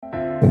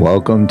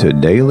Welcome to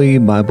Daily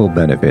Bible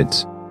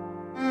Benefits.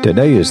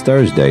 Today is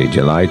Thursday,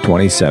 July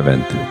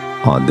 27th.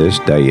 On this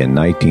day in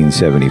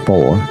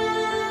 1974,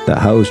 the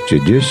House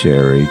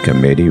Judiciary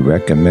Committee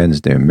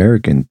recommends the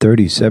American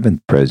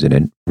 37th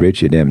President,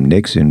 Richard M.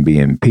 Nixon, be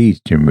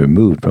impeached and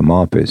removed from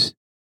office.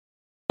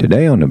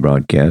 Today on the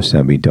broadcast,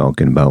 I'll be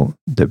talking about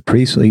the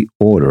Priestly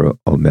Order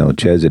of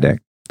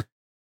Melchizedek.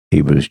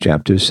 Hebrews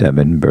chapter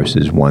 7,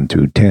 verses 1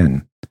 through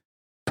 10.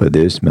 For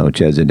this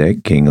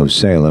Melchisedec, King of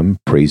Salem,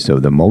 priest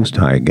of the Most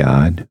High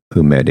God,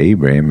 who met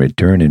Abraham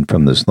returning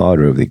from the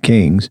slaughter of the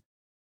kings,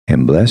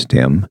 and blessed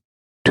him,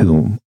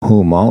 to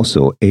whom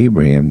also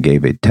Abraham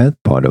gave a tenth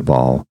part of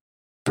all,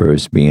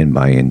 first being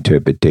by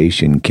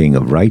interpretation King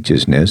of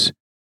Righteousness,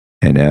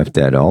 and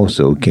after that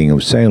also King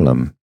of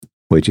Salem,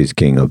 which is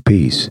King of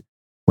Peace,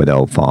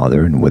 without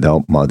father and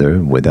without mother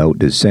and without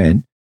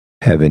descent,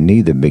 having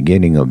neither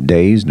beginning of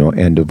days nor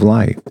end of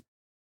life,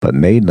 but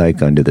made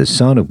like unto the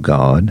Son of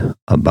God,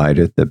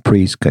 abideth the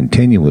priest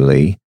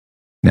continually.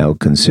 Now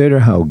consider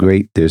how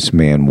great this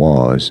man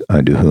was,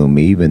 unto whom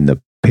even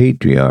the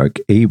patriarch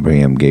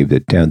Abraham gave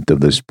the tenth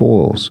of the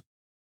spoils.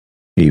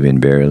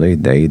 Even verily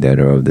they that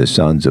are of the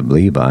sons of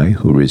Levi,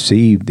 who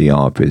receive the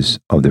office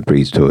of the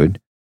priesthood,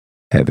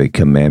 have a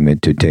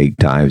commandment to take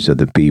tithes of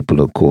the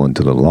people according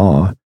to the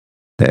law,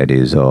 that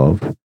is,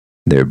 of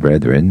their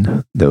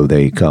brethren, though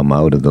they come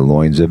out of the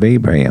loins of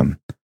Abraham.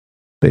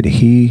 But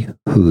he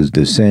whose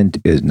descent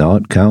is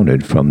not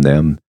counted from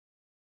them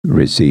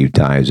received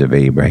tithes of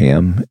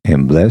Abraham,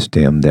 and blessed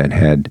him that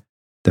had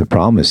the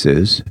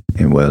promises,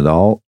 and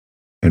without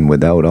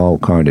all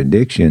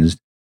contradictions,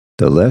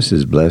 the less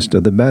is blessed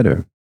of the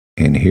better.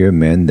 And here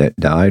men that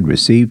died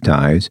received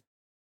tithes,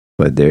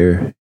 but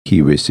there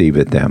he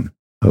receiveth them,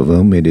 of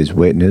whom it is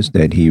witnessed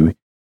that he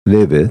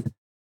liveth.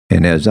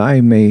 And as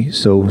I may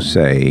so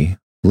say,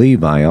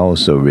 Levi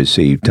also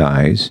received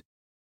tithes,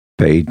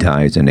 paid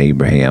tithes in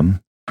Abraham,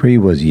 for he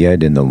was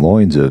yet in the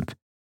loins of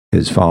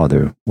his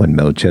father when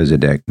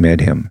Melchizedek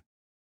met him.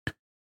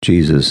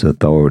 Jesus'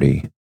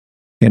 authority.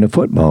 In a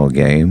football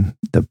game,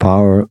 the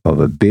power of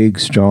a big,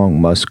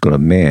 strong, muscular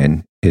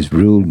man is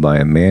ruled by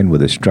a man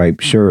with a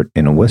striped shirt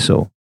and a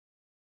whistle.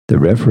 The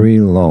referee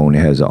alone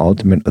has the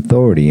ultimate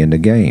authority in the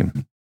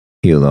game.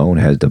 He alone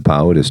has the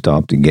power to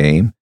stop the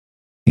game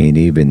and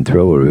even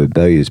throw a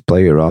rebellious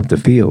player off the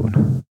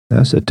field.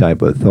 That's the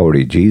type of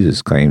authority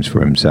Jesus claims for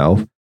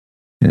himself.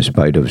 In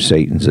spite of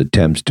Satan's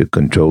attempts to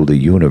control the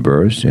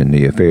universe and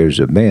the affairs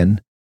of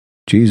men,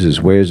 Jesus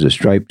wears a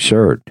striped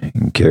shirt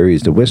and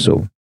carries the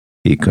whistle.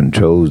 He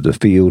controls the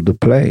field of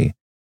play.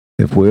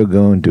 If we're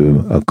going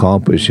to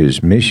accomplish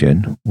his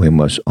mission, we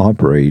must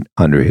operate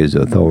under his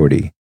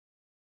authority.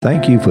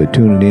 Thank you for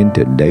tuning in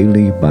to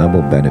Daily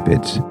Bible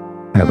Benefits.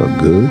 Have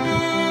a good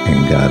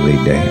and godly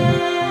day.